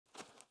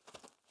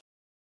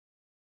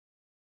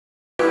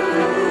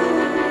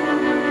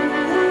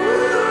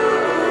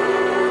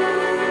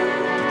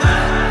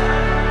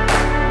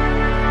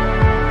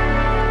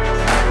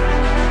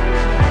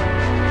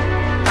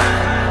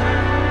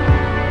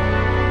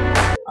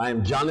I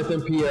am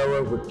Jonathan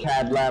Piera with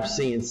CAD Lab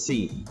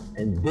CNC,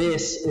 and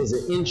this is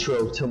an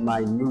intro to my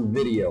new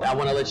video. I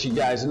want to let you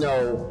guys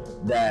know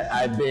that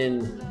I've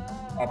been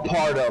a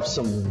part of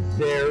some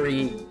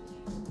very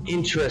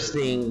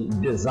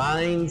interesting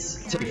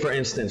designs. Take for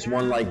instance,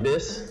 one like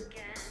this,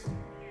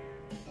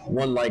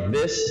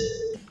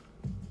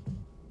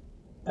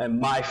 and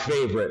my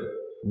favorite,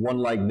 one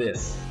like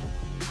this.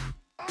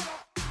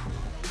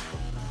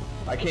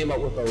 I came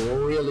up with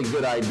a really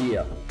good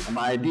idea. And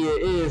my idea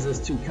is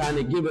to kind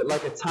of give it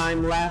like a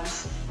time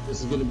lapse.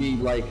 This is gonna be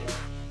like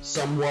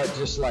somewhat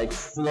just like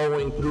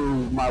flowing through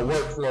my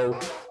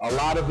workflow. A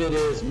lot of it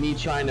is me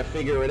trying to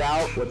figure it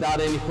out.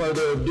 Without any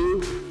further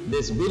ado,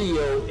 this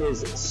video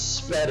is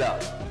sped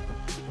up.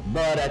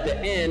 But at the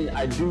end,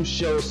 I do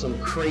show some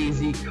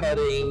crazy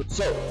cutting.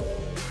 So,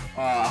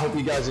 I hope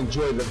you guys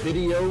enjoy the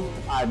video.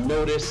 I've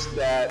noticed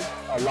that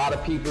a lot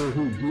of people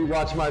who do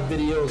watch my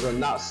videos are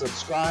not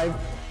subscribed.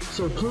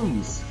 So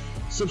please,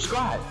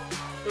 subscribe.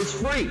 It's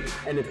free.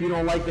 And if you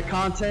don't like the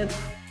content,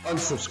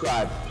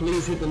 unsubscribe.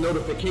 Please hit the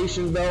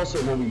notification bell so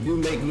when we do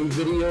make new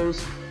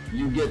videos,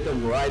 you get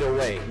them right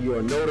away. You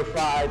are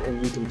notified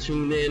and you can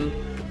tune in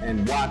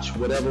and watch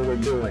whatever we're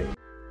doing.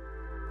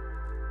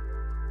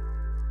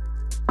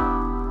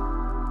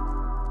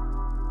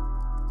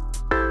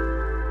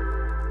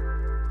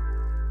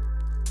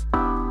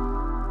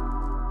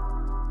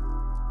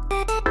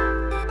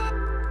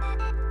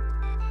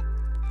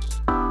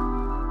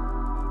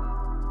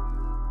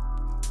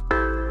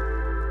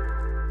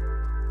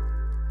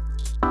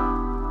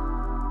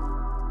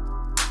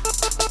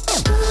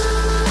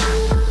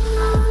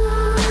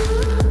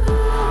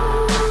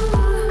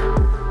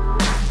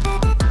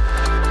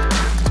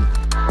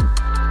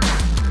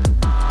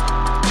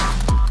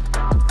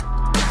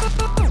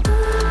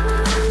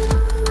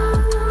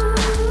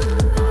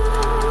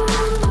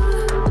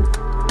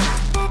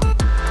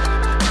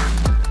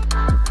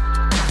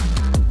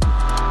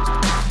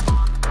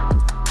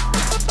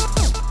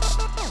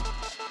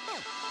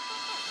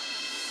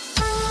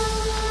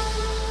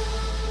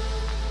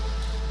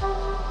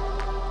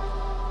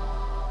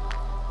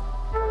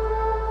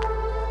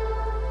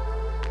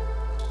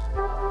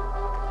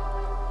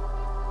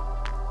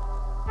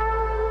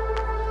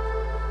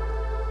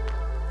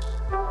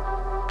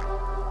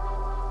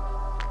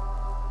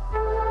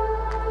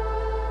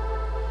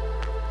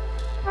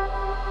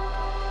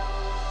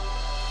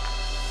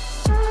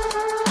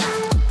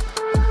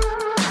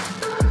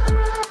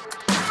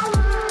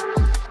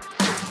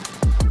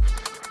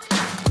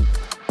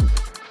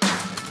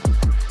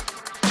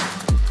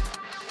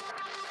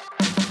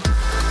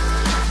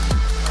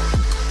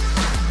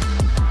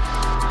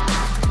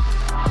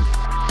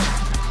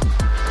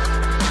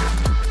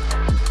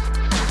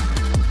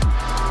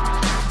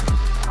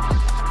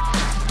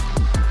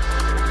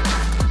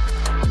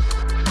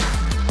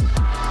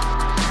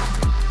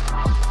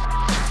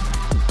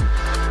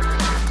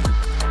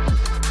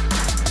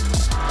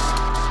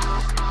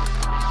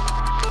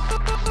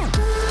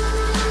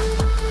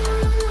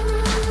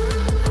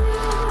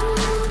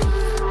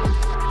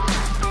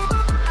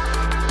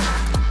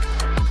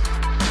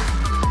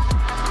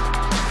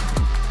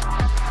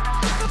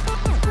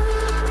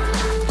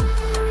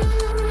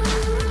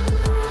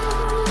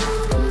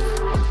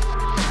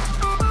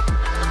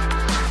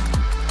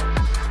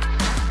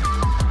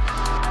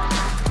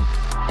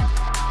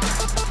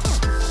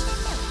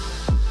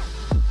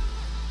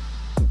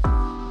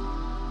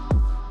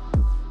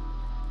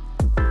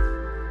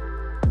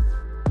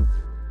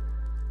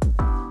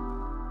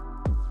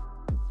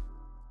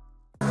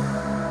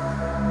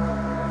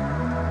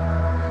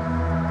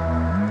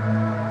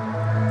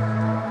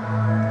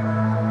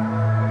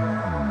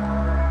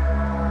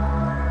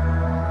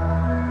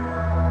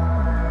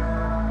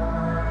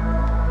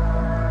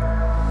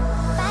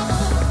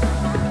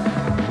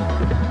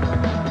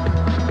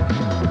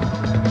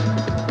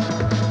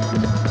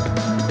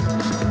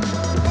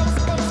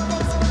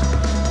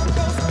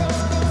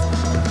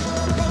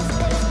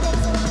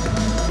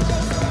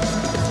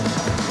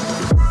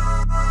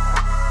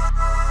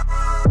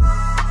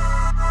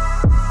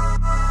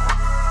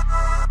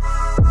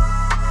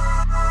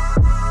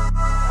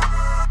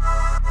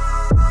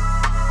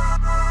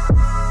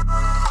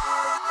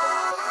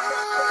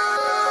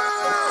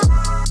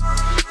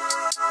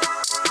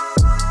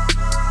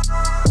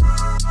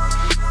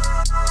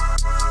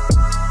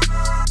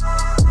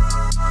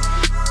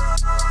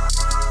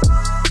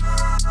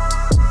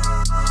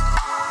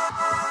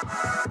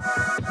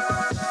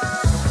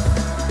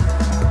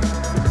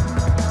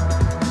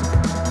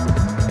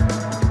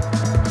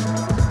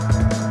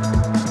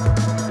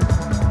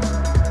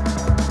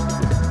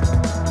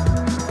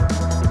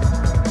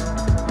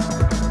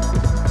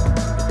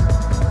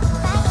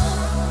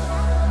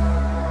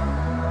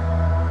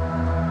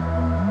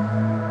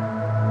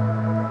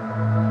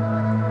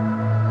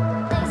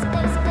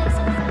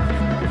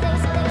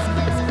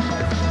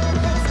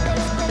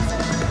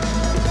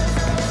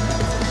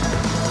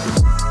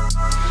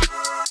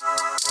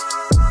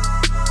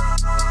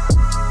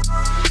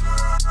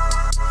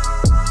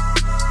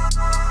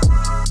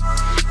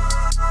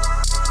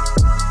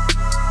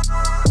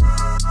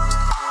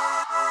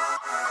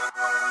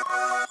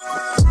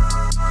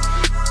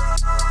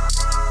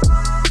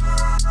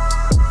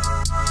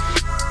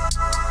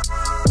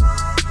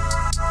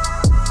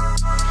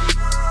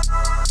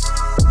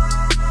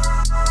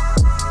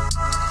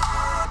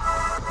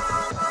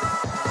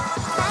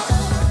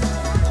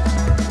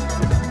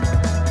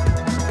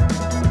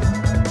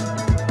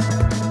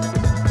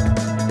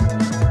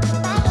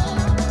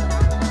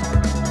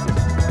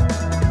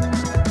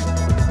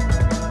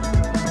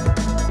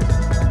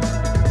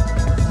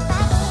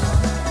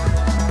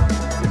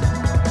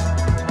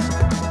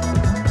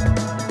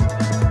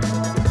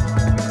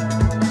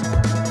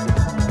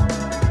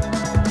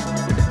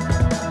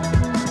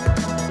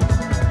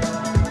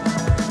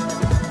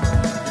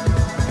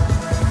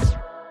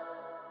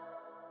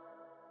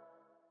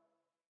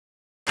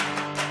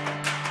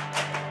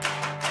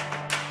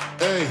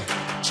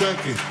 check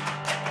it.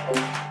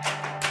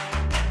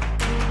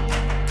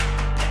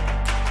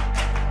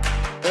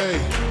 Hey,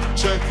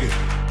 check it.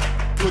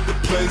 Put the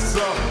place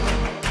up.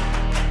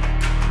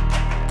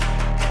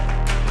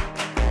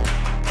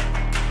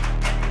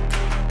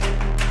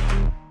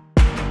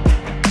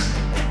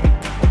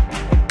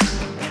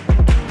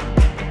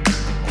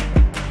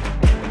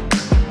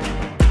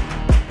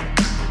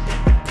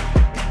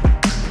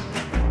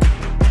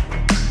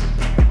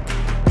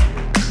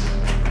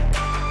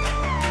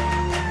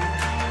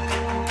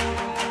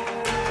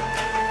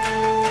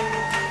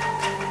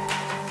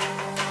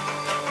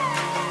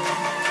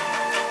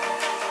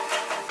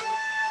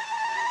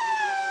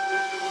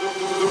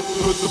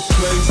 Put the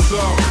place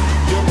up,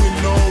 yeah, we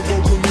know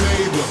what we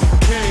made of.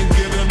 Can't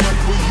get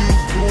enough of you,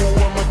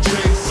 boo, I'm a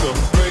chaser.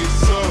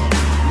 Face up,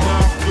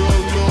 now I feel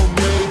a little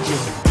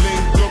major.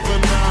 Link up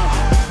and out,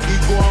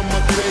 ego, I'm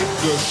a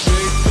taker.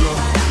 Shaker,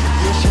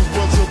 yeah, she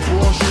was a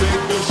ball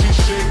shaker. She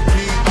shake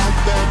me out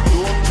that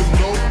door to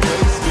no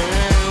place.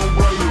 Damn,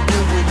 why you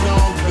doing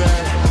all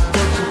that?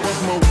 Thought you was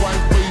my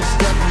wife, but you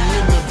stabbed me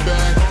in the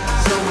back.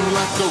 Something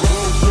like a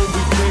rose when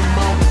we came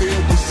out there,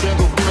 we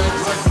settled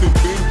facts like the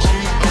Vinci.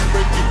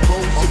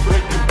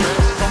 Breaking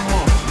backs, come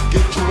on,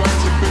 get your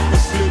ass up if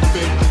you're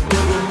slipping.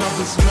 Put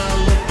another smile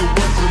like it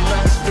was the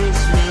last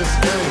Christmas,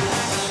 hey.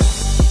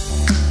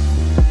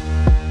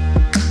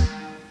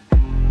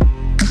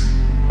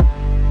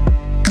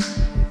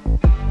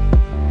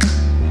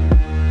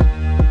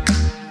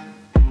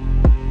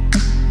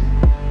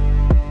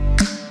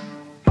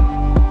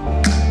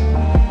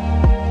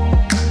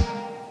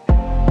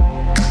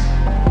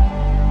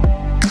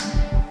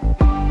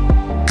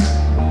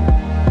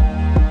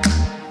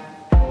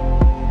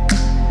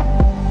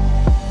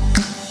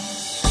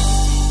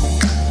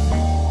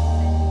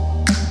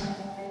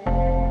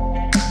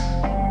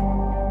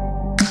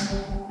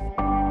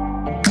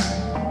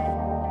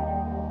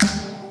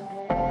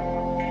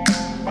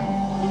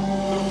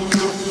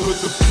 Put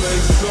the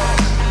place up.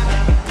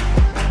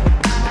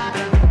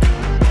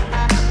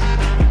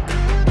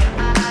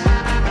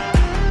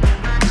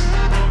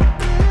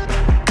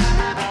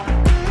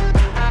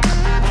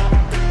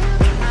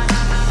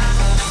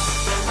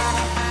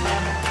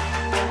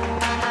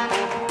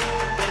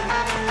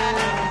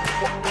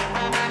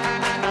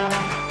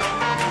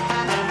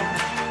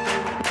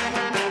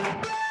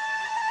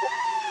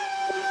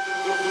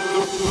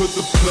 Put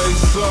the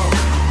place up,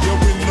 yeah,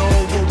 we know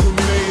what we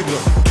made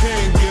of.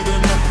 Can't get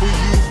enough of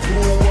you,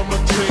 boo, I'm a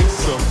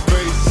chaser.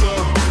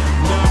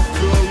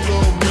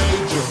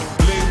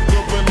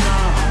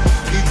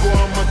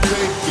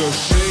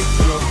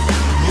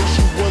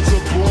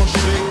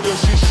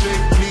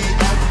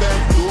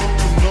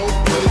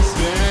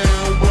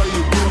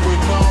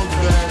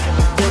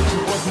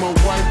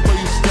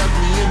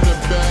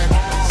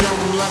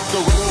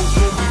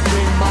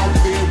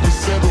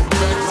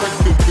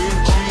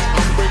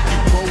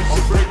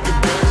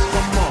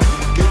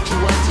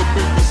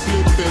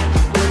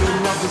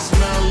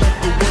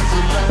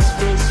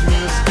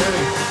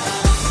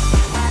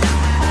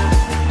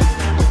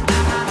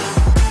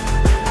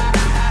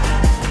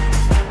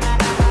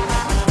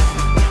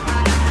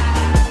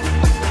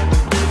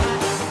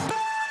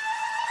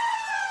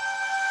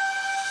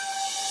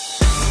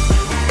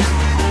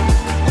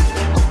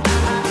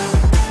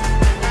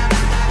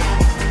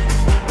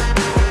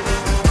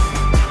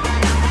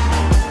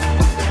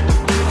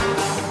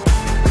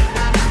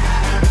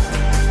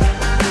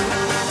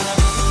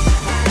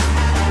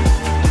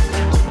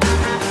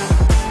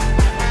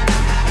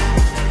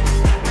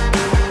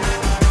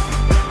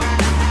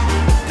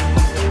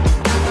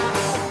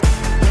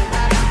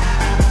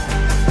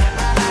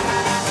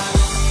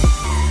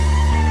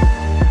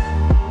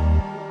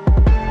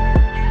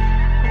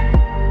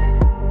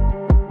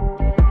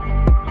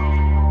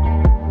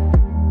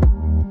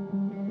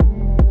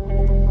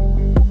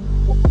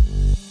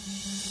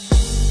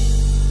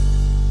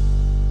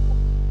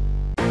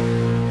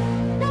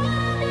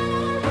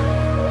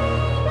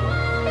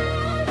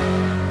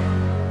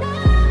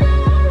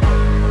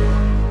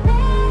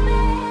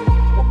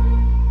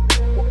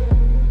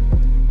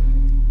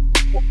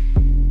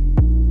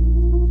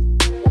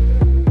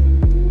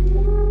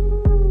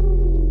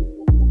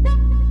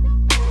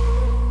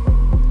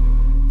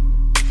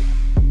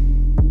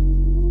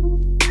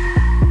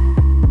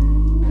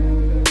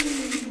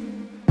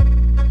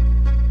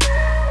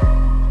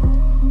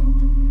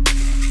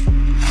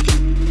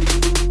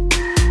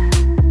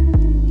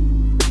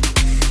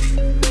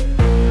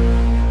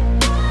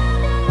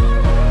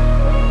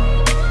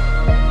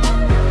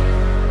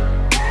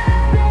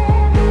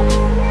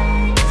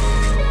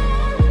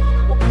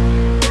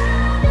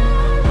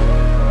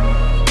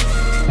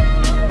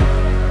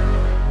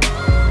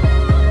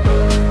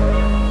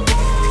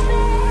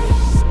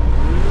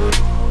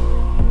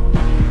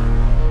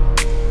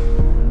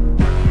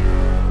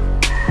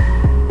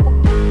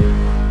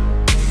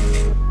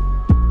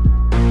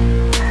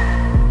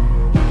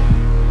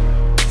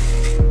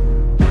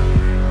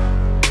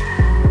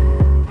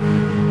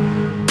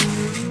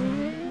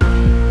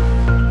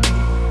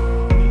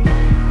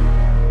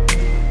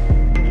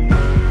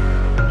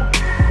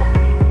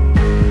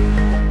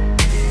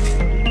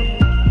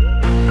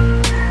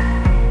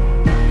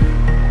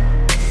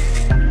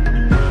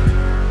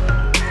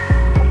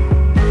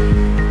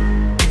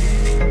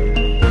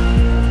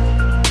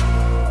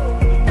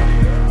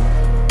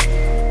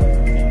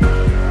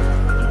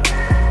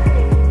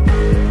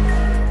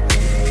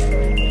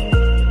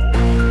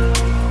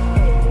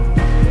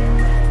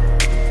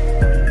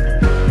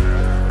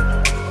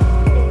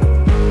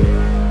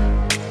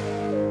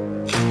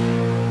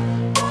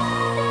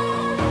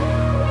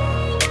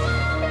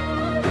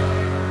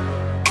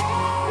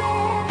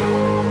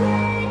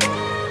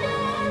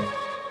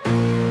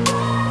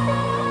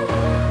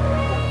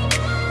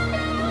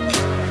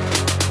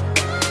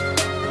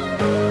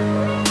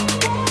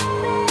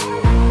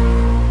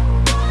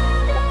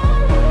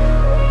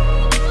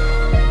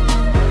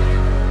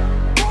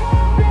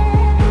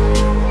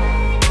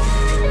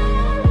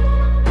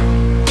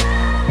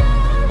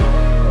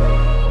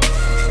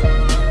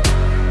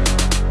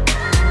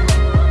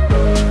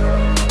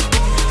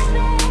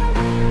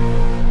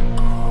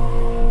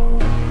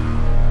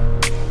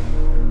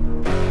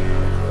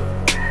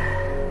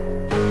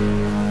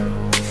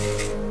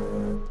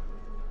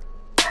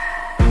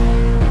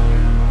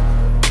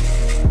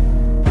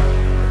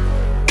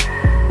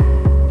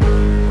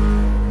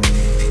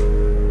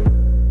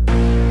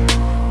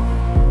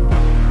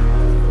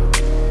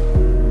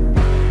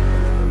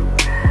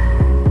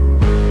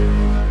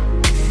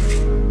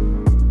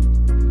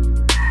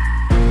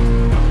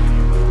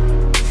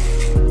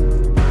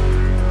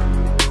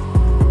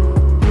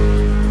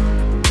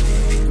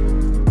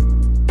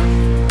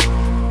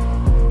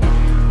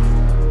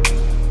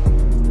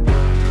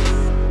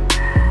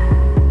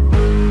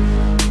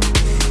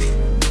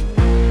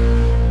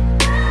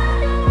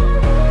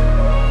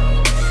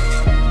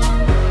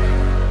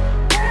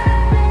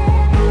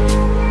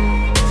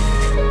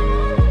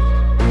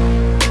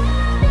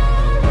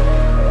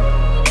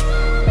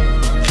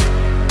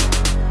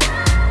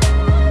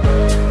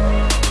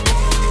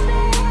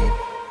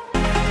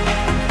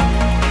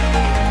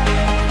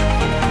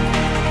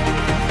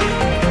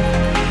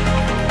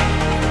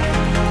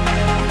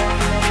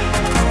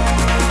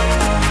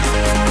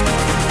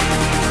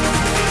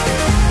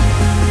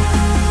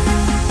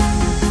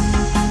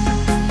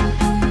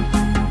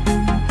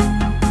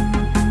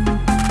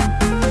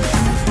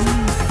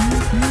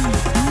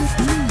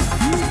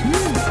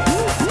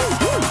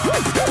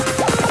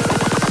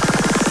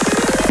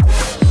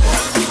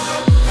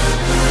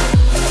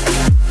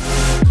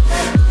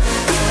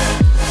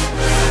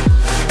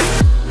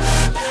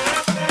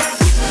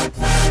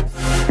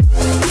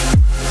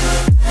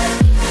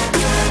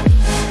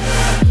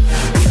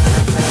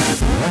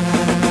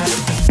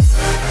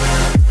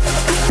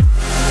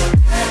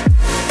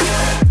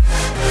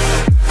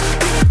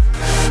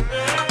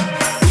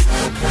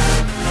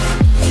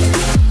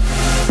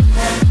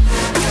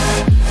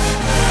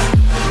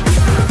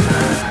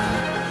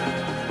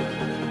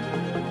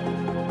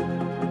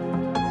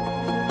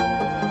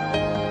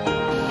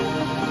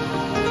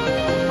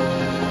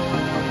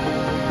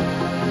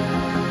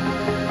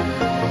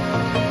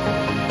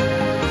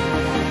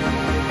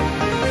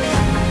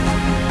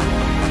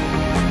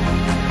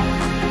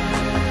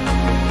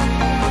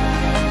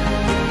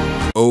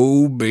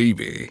 Oh,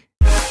 baby.